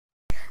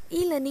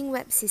E-learning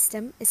web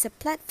system is a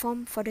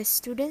platform for the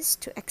students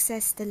to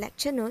access the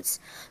lecture notes,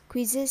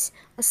 quizzes,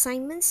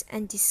 assignments,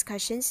 and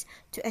discussions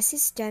to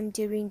assist them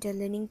during the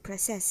learning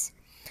process.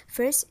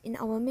 First, in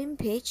our main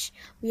page,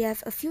 we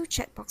have a few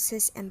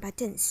checkboxes and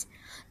buttons.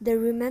 The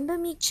Remember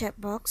Me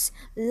checkbox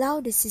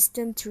allows the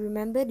system to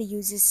remember the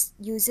user's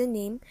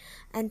username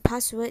and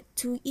password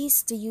to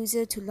ease the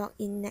user to log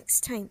in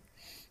next time.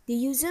 The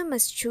user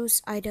must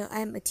choose either I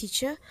am a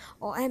teacher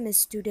or I am a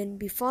student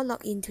before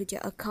log into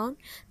their account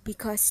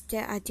because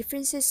there are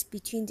differences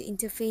between the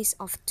interface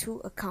of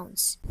two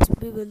accounts.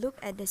 We will look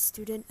at the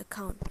student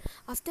account.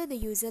 After the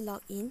user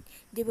log in,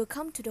 they will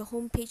come to the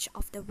home page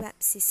of the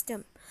web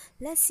system.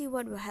 Let's see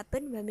what will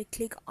happen when we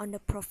click on the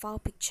profile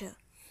picture.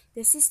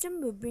 The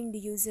system will bring the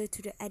user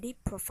to the Edit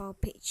Profile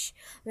page.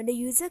 When the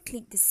user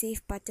clicks the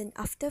Save button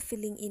after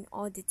filling in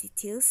all the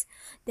details,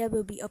 there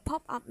will be a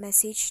pop-up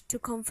message to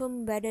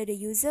confirm whether the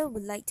user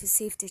would like to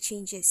save the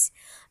changes.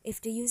 If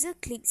the user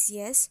clicks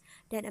Yes,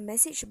 then a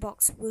message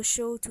box will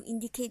show to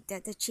indicate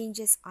that the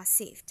changes are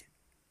saved.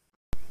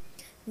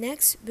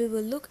 Next, we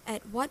will look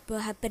at what will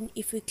happen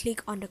if we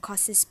click on the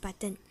Courses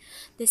button.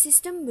 The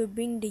system will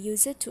bring the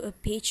user to a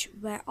page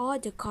where all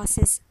the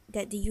courses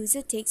that the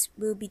user takes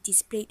will be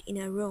displayed in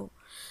a row.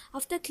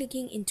 After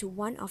clicking into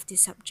one of the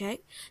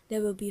subjects,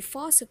 there will be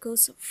 4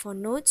 circles for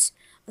notes,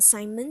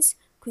 assignments,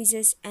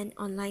 quizzes, and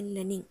online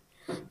learning.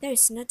 There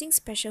is nothing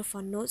special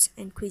for notes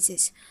and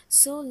quizzes,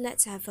 so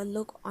let's have a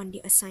look on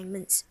the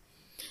assignments.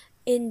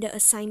 In the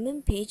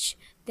assignment page,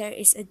 there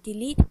is a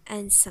Delete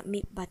and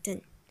Submit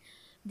button.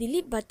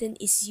 Delete button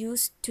is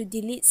used to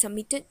delete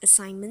submitted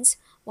assignments,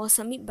 while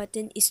Submit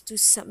button is to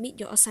submit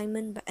your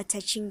assignment by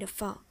attaching the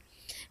file.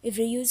 If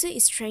the user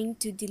is trying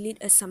to delete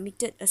a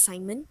submitted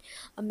assignment,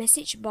 a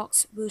message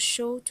box will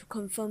show to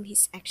confirm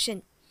his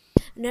action.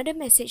 Another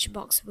message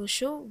box will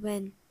show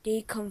when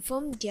they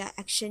confirm their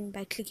action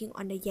by clicking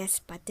on the Yes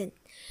button.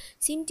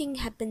 Same thing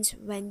happens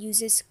when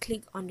users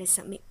click on the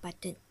Submit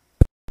button.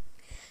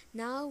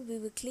 Now we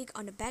will click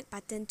on the back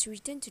button to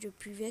return to the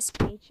previous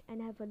page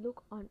and have a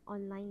look on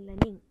online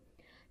learning.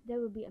 There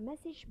will be a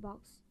message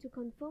box to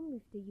confirm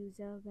with the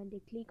user when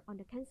they click on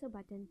the cancel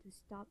button to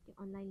stop the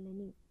online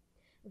learning.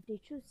 If they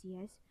choose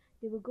yes,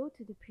 they will go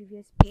to the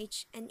previous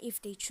page, and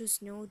if they choose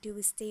no, they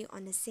will stay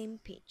on the same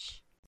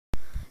page.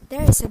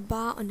 There is a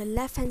bar on the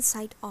left hand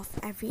side of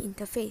every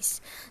interface.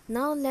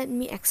 Now let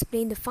me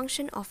explain the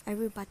function of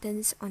every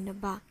buttons on the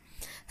bar.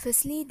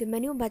 Firstly, the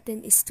menu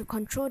button is to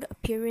control the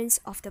appearance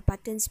of the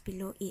buttons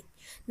below it.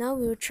 Now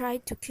we will try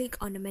to click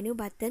on the menu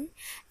button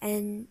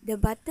and the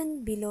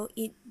button below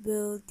it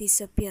will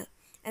disappear.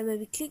 And when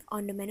we click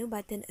on the menu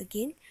button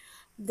again,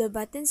 the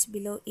buttons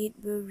below it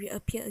will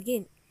reappear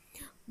again.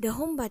 The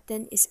home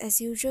button is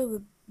as usual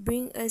will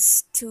bring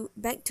us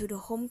back to the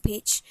home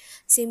page.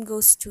 Same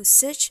goes to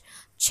search,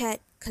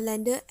 chat,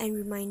 calendar and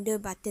reminder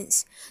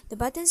buttons. The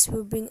buttons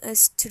will bring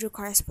us to the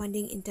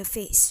corresponding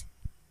interface.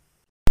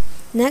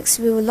 Next,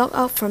 we will log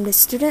out from the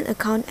student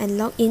account and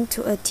log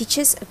into a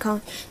teacher's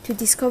account to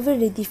discover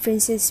the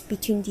differences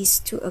between these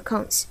two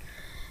accounts.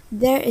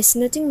 There is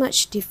nothing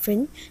much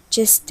different,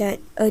 just that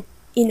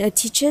in a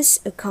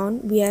teacher's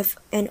account, we have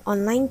an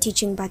online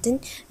teaching button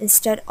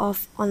instead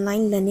of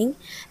online learning,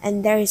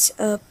 and there is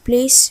a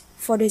place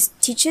for the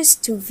teachers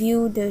to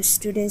view the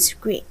students'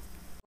 grade.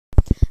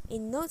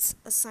 In notes,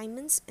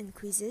 assignments, and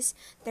quizzes,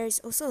 there is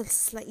also a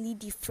slightly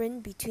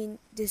different between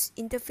this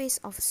interface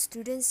of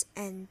students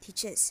and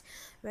teachers,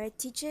 where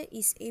teacher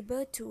is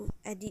able to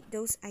edit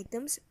those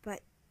items,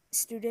 but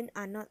students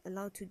are not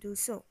allowed to do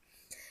so.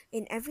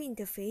 In every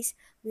interface,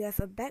 we have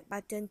a back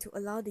button to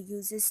allow the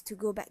users to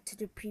go back to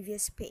the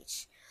previous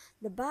page.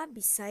 The bar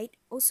beside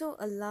also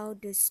allows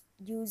the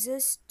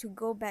users to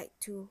go back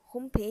to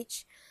home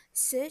page,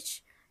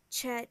 search,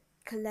 chat,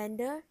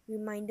 calendar,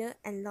 reminder,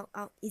 and log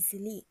out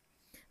easily.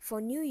 For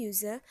new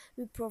user,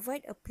 we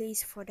provide a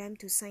place for them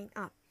to sign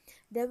up.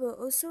 There will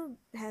also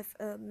have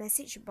a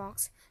message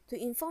box to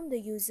inform the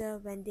user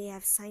when they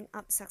have signed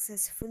up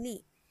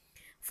successfully.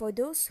 For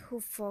those who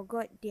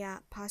forgot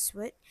their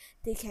password,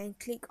 they can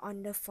click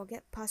on the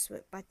Forget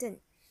Password button.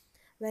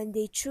 When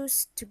they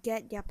choose to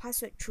get their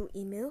password through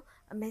email,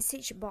 a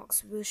message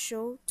box will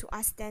show to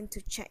ask them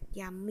to check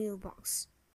their mailbox.